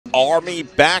Army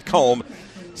back home.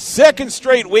 Second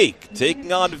straight week,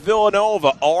 taking on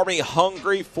Villanova. Army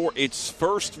hungry for its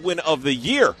first win of the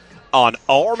year on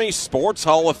Army Sports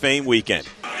Hall of Fame weekend.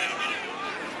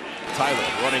 Tyler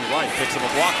running right, picks up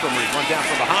a block from Reed, run down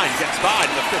from behind, gets by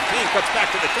to the 15, cuts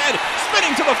back to the 10,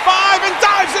 spinning to the 5, and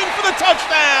dives in for the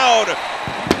touchdown!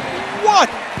 What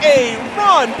a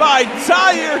run by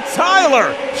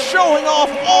Tyler, showing off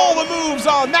all the moves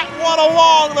on that one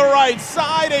along the right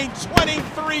side, a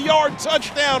 23-yard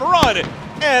touchdown run,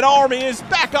 and Army is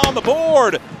back on the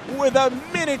board with a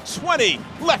minute 20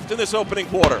 left in this opening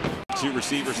quarter. Two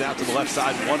receivers out to the left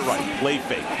side, one right, play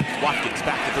fake. Watkins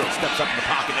back to throw, steps up in the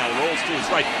pocket now, rolls to his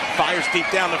right, fires deep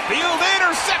down the field,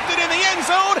 intercepted in the end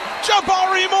zone,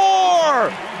 Jabari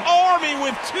Moore! Army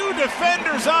with two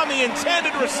defenders on the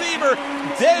intended receiver,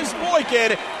 Des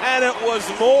Boykin, and it was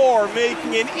Moore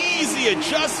making an easy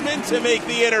adjustment to make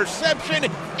the interception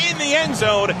in the end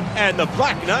zone, and the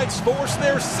Black Knights force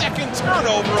their second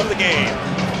turnover of the game.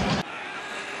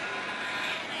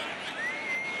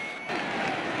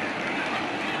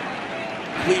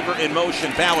 Cleaver in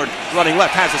motion, Ballard running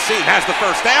left, has a seam, has the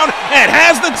first down, and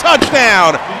has the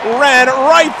touchdown! Ran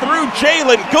right through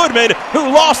Jalen Goodman,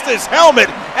 who lost his helmet,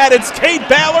 and it's Cade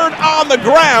Ballard on the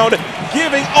ground,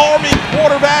 giving Army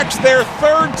quarterbacks their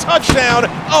third touchdown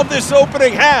of this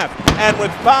opening half. And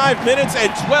with 5 minutes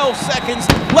and 12 seconds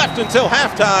left until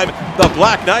halftime, the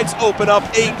Black Knights open up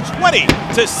a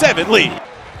 20-7 lead.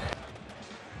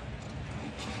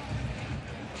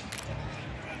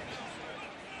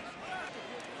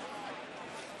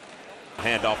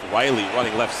 Handoff Riley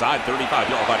running left side,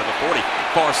 35-yard line of the 40.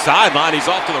 Far sideline, he's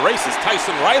off to the races.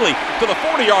 Tyson Riley to the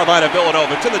 40-yard line of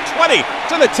Villanova, to the 20,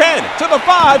 to the 10, to the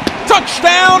 5.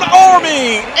 Touchdown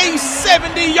Army! A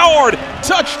 70-yard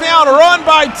touchdown run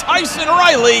by Tyson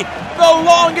Riley, the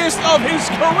longest of his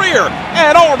career.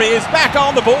 And Army is back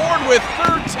on the board with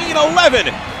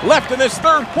 13-11 left in this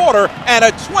third quarter and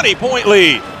a 20-point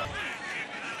lead.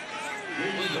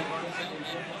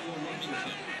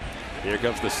 Here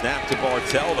comes the snap to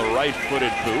Bartell, the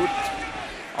right-footed boot.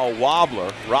 A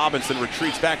wobbler. Robinson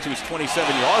retreats back to his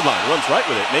 27-yard line, runs right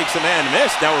with it, makes a man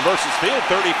miss, now reverses field,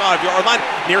 35-yard line,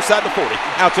 near side to 40,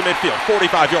 out to midfield,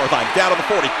 45-yard line, down to the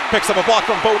 40, picks up a block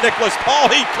from Bo Nicholas Paul,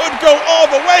 he could go all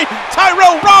the way,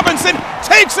 Tyrell Robinson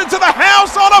takes it to the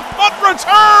house on a punt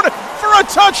return for a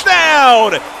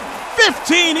touchdown!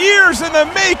 15 years in the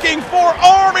making for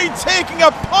Army, taking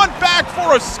a punt back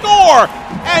for a score,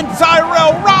 and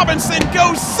Tyrell Robinson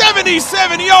goes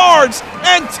 77 yards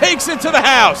and takes it to the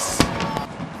house.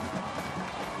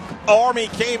 Army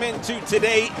came into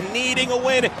today needing a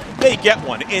win. They get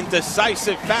one in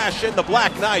decisive fashion. The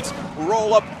Black Knights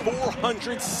roll up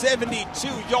 472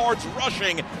 yards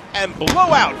rushing and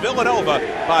blow out Villanova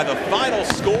by the final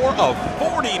score of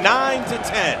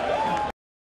 49-10.